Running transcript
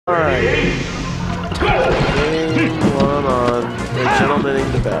Alright. Game one on the gentleman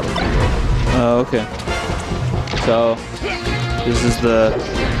in the battlefield. Oh, okay. So, this is the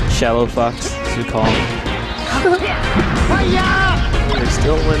shallow fox, as we call him. They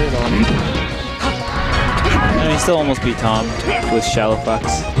still winning on him. I mean, he still almost beat Tom with shallow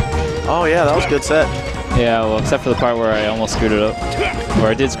fox. Oh yeah, that was a good set. Yeah, well, except for the part where I almost screwed it up. Or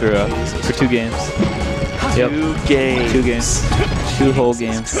I did screw it up for 2 games. Yep. 2 games. 2 games. 2 whole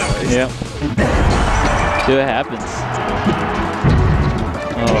games. Yep. See what happens.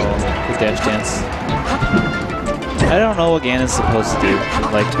 Oh, the dash dance. I don't know what Ganon's supposed to do.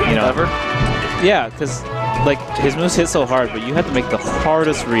 Like, you know. Ever? Yeah, because, like, his moves hit so hard, but you have to make the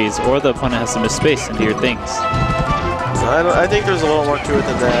hardest reads, or the opponent has to miss space into your things. I think there's a little more to it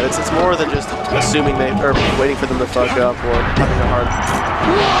than that. It's more than just assuming or waiting for them to fuck up or having a hard.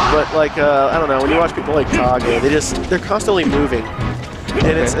 But like I don't know, when you watch people like Kage, they're constantly moving,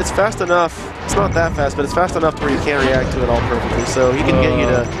 and it's fast enough. It's not that fast, but it's fast enough where you can't react to it all perfectly. So he can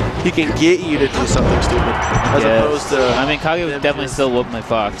get you to do something stupid, as opposed to. I mean, Kage would definitely still whoop my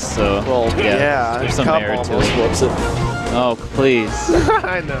fox. So well, yeah, there's some merit to it. Whoops it. Oh, please.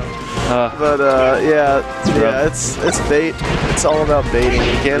 I know. But yeah, it's bait. It's all about baiting.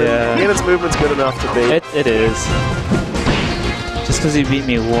 Ganon's movement's good enough to bait. It is. Just because he beat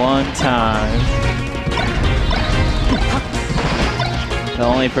me 1 time. The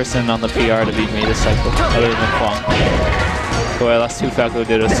only person on the PR to beat me this cycle, other than Kwong. Boy, I lost 2 Falco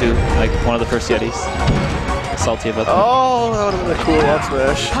Dittos too, like one of the first Yetis. Salty about that. Oh, that would have been a cool up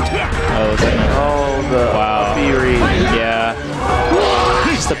smash. Oh, was that nice? Oh, the uppy read. Yeah.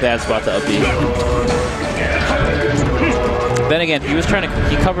 Just a bad spot to uppy. Then again,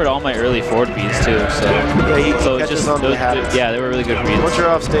 he covered all my early forward beats too, so. Yeah, he catches on the habits. Yeah, they were really good reads. Once you're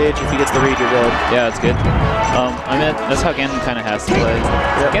off stage, if he gets the read, you're dead. Yeah, that's good. I mean, that's how Ganon kind of has to play.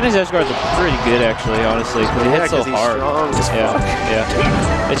 Yep. Ganon's edge guards are pretty good, actually, honestly, because he hits so hard.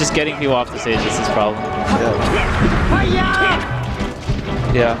 Yeah. It's just getting people off the stage that's his problem.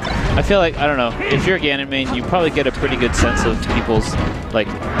 Yeah. I feel like, I don't know, if you're a Ganon main, you probably get a pretty good sense of people's, like,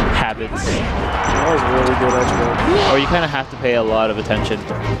 habits. That was really good edge guard. Or you kind of have to pay a lot of attention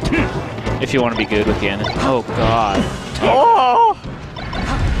if you want to be good with Ganon. Oh, God. Oh!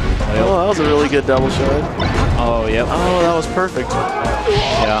 Oh, that was a really good double shot. Oh, yep. Oh, that was perfect.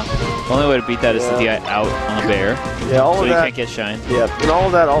 Yeah. The only way to beat that is to DI out on the bear. Yeah, all so of you that. Can't get shine. Yeah, and all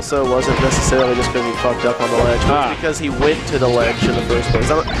of that also wasn't necessarily just because he fucked up on the ledge, but because he went to the ledge in the first place.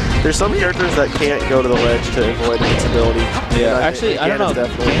 There's some characters that can't go to the ledge to avoid invincibility. Yeah, actually, I don't know.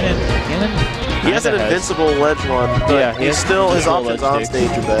 Ganon he has an invincible ledge one, but his options on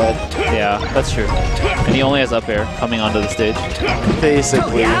stage are bad. Yeah, that's true. And he only has up air coming onto the stage.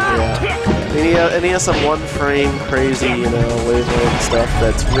 Basically, yeah. And he has some 1-frame crazy, you know, wavelength stuff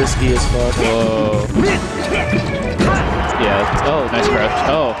that's risky as fuck. Whoa. Yeah. Oh, nice crouch.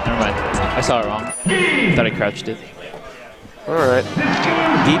 Oh, never mind. I saw it wrong. I thought I crouched it. All right.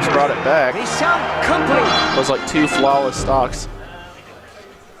 Deeps brought it back. It was like 2 flawless stocks.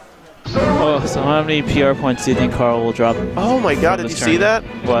 Oh, so how many PR points do you think Carl will drop? Oh my God! Did you see that?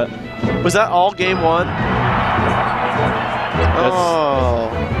 What? Was that all game 1? Oh,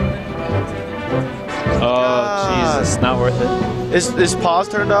 Jesus! Not worth it. Is pause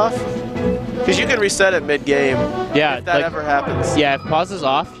turned off? Because you can reset it mid-game. Yeah, if that ever happens. Yeah, if pause is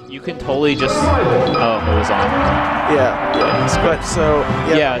off, you can totally just. Oh, it was on. Yeah. But so.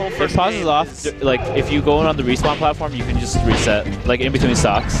 Yeah, if pause is off, like if you go on the respawn platform, you can just reset, like in between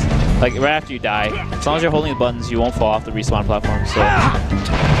stocks, like right after you die. As long as you're holding the buttons, you won't fall off the respawn platform. So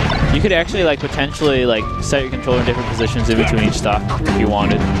you could actually like potentially like set your controller in different positions in between each stock if you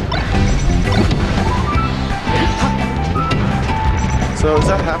wanted. So is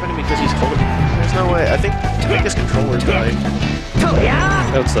that happening because he's holding? There's no way. I think his controller's dying.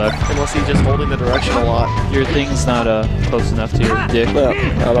 That would suck. Unless he's just holding the direction a lot. Your thing's not close enough to your dick. Well,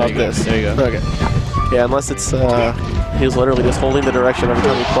 how about this? There you go. Okay. Yeah, unless it's he's literally just holding the direction every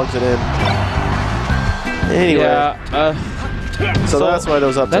time he plugs it in. Anyway. Yeah. So that's why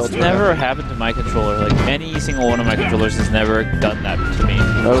those up tilts. That's never happened to my controller. Like any single one of my controllers has never done that to me.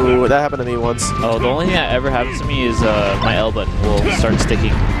 Oh, that happened to me once. Oh, the only thing that ever happens to me is my L button will start sticking,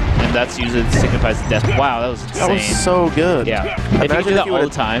 and that's usually signifies death. Wow, that was insane. That was so good. Yeah. If you do that all the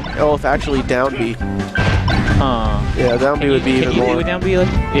time. Oh, if actually down B. Huh. Yeah, down B would be even more. Can you do down B? Like?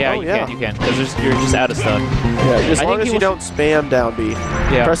 Yeah, oh, you can, because you're just out of stuff. Yeah, as long as you don't spam down B.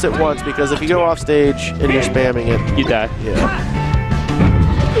 Yeah. Press it once, because if you go off stage and you're spamming it, you die. Yeah.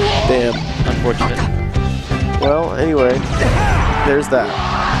 Damn. Unfortunate. Well, anyway, there's that.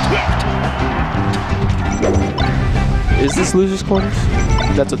 Is this losers quarters?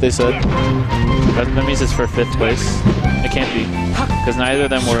 That's what they said. That means it's for 5th place. It can't be, because neither of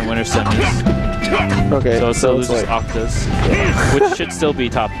them were in winter semis. Okay. So it still it's loses like, Octas, which should still be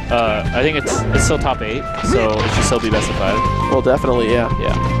top. I think it's still top 8, so it should still be best of 5. well, definitely, yeah.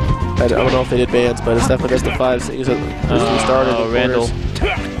 Yeah. I don't know if they did bands, but it's definitely best of 5. So you said we started. Oh, Randall.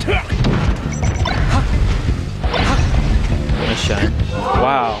 Nice shine.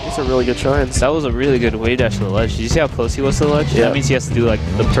 Wow. These are really good shines. That was a really good wave dash to the ledge. Did you see how close he was to the ledge? Yeah. That means he has to do like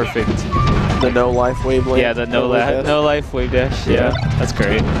the perfect. The no life wave lane. Yeah, the no life wave dash. Yeah, that's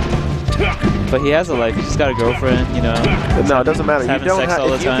great. But he has a life. He just got a girlfriend, you know. No, it doesn't matter. You having don't sex all have.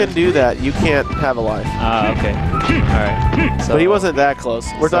 the If you time. can do that, you can't have a life. Ah, okay. All right. So, But he wasn't that close.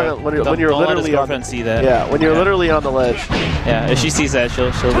 We're talking when you're don't let his literally on. girlfriend see that. Yeah, when you're literally on the ledge. Yeah, if she sees that, she'll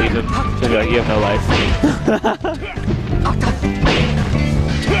leave him. She'll be like, you have no life.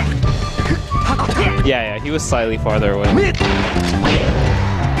 Yeah, he was slightly farther away.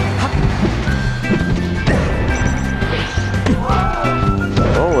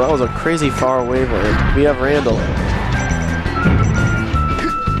 Oh, that was a crazy far wave lane. We have Randall.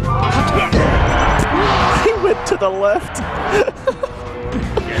 He went to the left.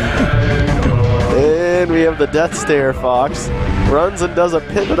 And we have the death stare, Fox. Runs and does a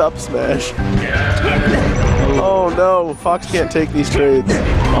pivot up smash. Oh no, Fox can't take these trades.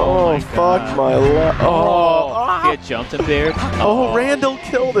 Oh, fuck my life. Oh, He had jumped and bared. oh, Randall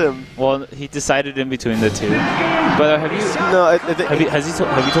killed him. Well, he decided in between the two. But have you No,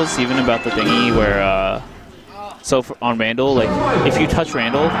 have you told Steven about the thingy where so on Randall, like if you touch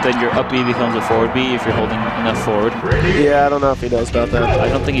Randall, then your up B becomes a forward B if you're holding enough forward. yeah, I don't know if he knows about that. I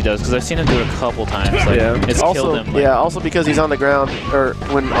don't think he does because I've seen him do it a couple times. Like, it's also, killed him. Like, yeah, also because he's on the ground, or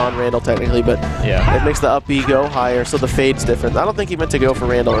when on Randall technically, but yeah. it makes the up B go higher, so the fade's different. I don't think he meant to go for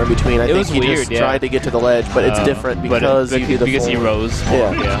Randall or in between. I think was he weird, just yeah. tried to get to the ledge, but it's different because you do the because he forward. rose.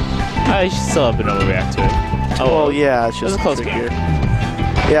 Yeah. I should still have been able to react to it. Oh, Well, yeah, it's just was a close trickier.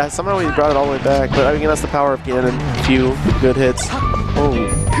 Yeah, somehow we brought it all the way back, but I mean that's the power of Ganon. A few good hits. Oh.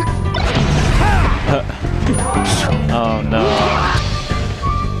 Oh no.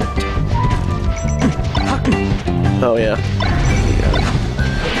 Oh yeah.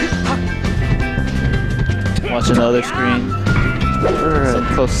 Watch another screen. Alright. Some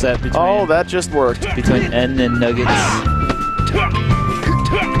close set between. Oh, that just worked. Between N and Nuggets.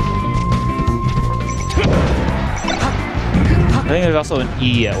 I think there's also an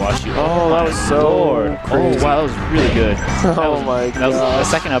E at Wash U. Oh, that was so Lord. crazy. Oh, wow, that was really good. Oh my god. The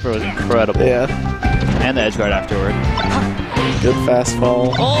second upper was incredible. Yeah. And the edge guard afterward. Good fast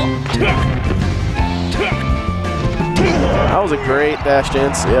fall. That was a great dash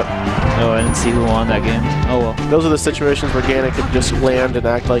dance. Yep. Oh, I didn't see who won that game. Oh well. Those are the situations where Ganon could just land and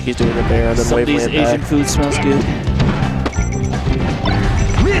act like he's doing a bear and then wave Somebody's land Asian back. food smells good.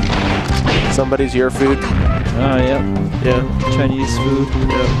 Somebody's your food. Oh, yeah. Yeah. Chinese food.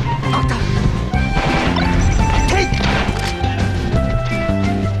 Yeah.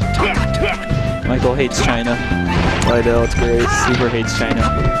 Michael hates China. I know, it's great. Super hates China.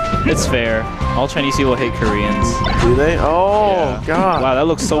 It's fair. All Chinese people hate Koreans. Do they? Oh, Yeah. God. Wow, that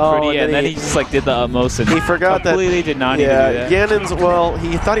looks so Oh, pretty. And then he just like did the utmost and He forgot that. completely did not need to do Yeah, that. Ganon's, well,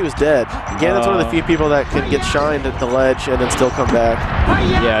 he thought he was dead. Ganon's one of the few people that can get shined at the ledge and then still come back.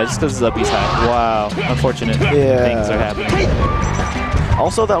 Yeah, just because his up B's high. Wow, unfortunate things are happening.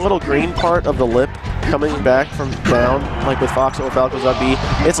 Also, that little green part of the lip coming back from down, like with Fox or Falco's up B,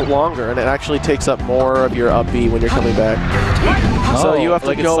 it's longer and it actually takes up more of your up B when you're coming back. So you have to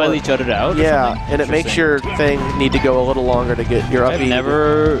like go it's slightly jutted out. or Yeah, something? and it makes Interesting. your thing need to go a little longer to get your up I've B.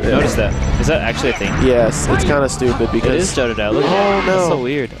 never noticed that. Is that actually a thing? Yes, it's kind of stupid It because is jutted out. Look at Oh, that. no. That's so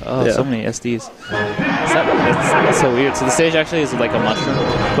weird. Oh, Yeah. so many SDs. That's so weird. So the stage actually is like a mushroom.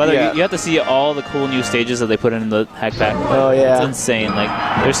 But Yeah. you have to see all the cool new stages that they put in the hack pack. Oh, yeah. It's insane. Like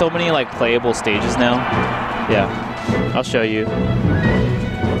there's so many like playable stages now. Yeah. I'll show you.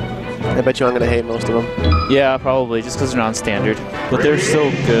 I bet you I'm gonna hate most of them. Yeah, probably just because they're non-standard, but they're so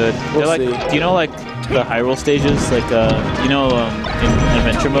good. We'll they're like, see. do you know like the Hyrule stages, like in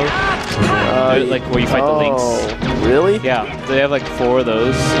adventure mode, like where you fight the links? Oh, really? Yeah, they have like 4 of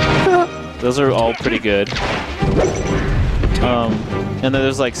those. Those are all pretty good. And then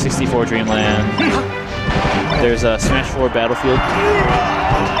there's like 64 Dreamland. There's a Smash 4 Battlefield.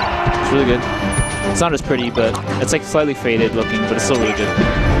 It's really good. It's not as pretty, but it's like slightly faded looking, but it's still really good.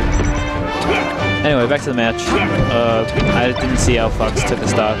 Anyway, back to the match. I didn't see how Fox took a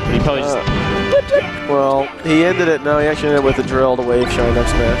stock, but he probably just... Well, he ended it. No, he actually ended it with a drill to wave shine up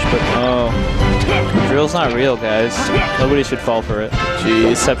smash. But Oh. Drill's not real, guys. Nobody should fall for it.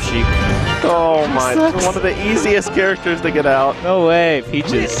 Jeez. Except Sheik. Oh my, one of the easiest characters to get out. No way,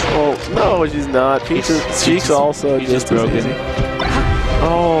 Peaches. Oh, no, she's not. Sheik's also Peaches just as broken. easy.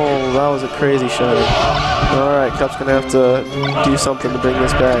 Oh, that was a crazy shot. Alright, Cup's gonna have to do something to bring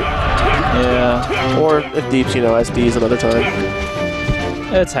this back. Yeah. Or if Deep's, you know, SDs another time.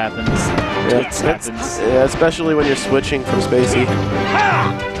 It happens. Yeah, It happens. Yeah, especially when you're switching from Spacey.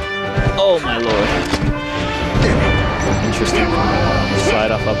 Oh my lord. Interesting.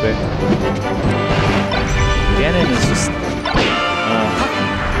 Slide off up there. Ganon is just...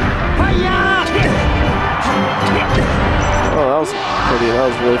 Oh, that was pretty. That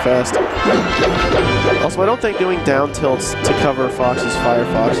was really fast. Also, I don't think doing down tilts to cover Fox's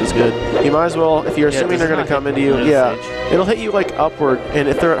Firefox is good. You might as well, if you're assuming they're going to come into you, it'll hit you like upward, and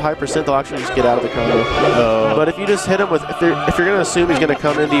if they're at high percent, they'll actually just get out of the combo. But if you just hit him with, if you're going to assume he's going to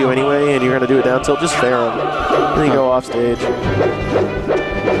come into you anyway, and you're going to do it down tilt, just fair him. Then you go off stage.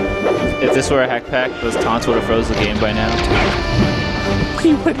 If this were a hack pack, those taunts would have froze the game by now.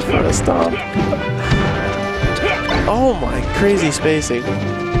 He went for a stop. Oh my, crazy spacing.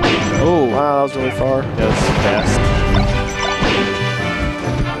 Oh, wow, that was really far. That was fast.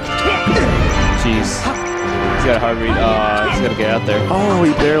 Jeez. He's got a hard read. He's got to get out there. Oh,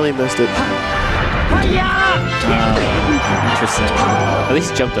 he barely missed it. Interesting. At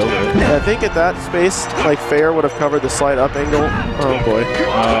least he jumped over it. I think at that space, like Fair would have covered the slide up angle. Oh boy.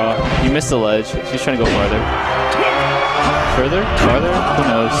 He missed the ledge. He's trying to go farther. Further? Farther? Who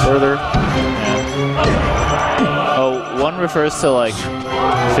knows? Further. Yeah. Oh, one refers to like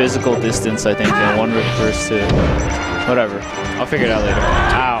physical distance, I think, and one refers to whatever. I'll figure it out later.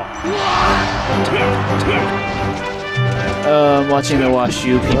 Ow. I'm watching the Wash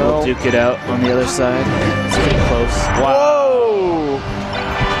U people duke it out on the other side. It's pretty close. Wow. Whoa!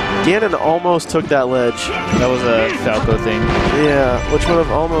 Ganon almost took that ledge. That was a Falco thing. Yeah, which would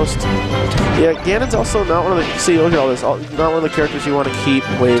have almost... Yeah, Ganon's also not one of the... See, look at all this. Not one of the characters you want to keep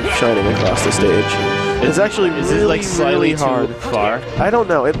wave shining across the stage. It's actually really, like slightly really hard. Too far? I don't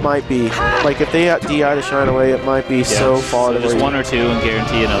know. It might be. Like, if they got DI to shine away, it might be so far. So just one or two and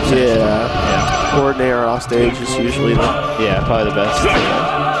guarantee an upset. Yeah. Or Nair off stage is usually the... Yeah, probably the best.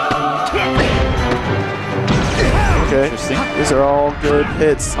 Okay. Interesting. These are all good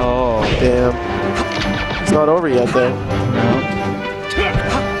hits. Oh. Damn. It's not over yet, though. No.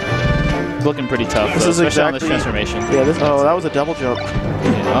 Looking pretty tough, this though, is especially on exactly, this transformation. Yeah, this, oh, that was a double jump.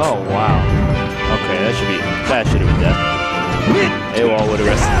 Yeah. Oh, wow. Okay, that should have been death. AWOL would have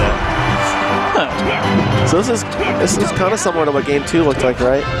rested that. So this is kind of similar to what Game 2 looked like,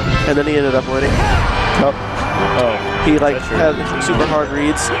 right? And then he ended up winning. Cup. Oh. He like had super hard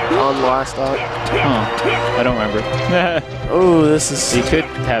reads on the last stock. Huh. I don't remember. Oh, this is... He could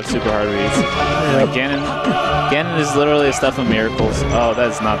have super hard reads. Like Ganon is literally a stuff of miracles. Oh, that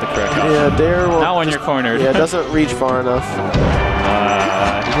is not the correct option. Yeah, Dare will... Not when you're cornered. Yeah, doesn't reach far enough.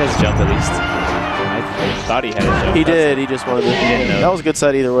 He has jump at least. I thought he had a jump. He did, he just wanted to... That was a good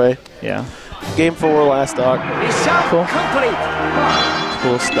set either way. Yeah. Game 4, last stock. Cool.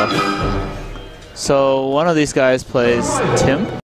 Cool stuff. So one of these guys plays Tim.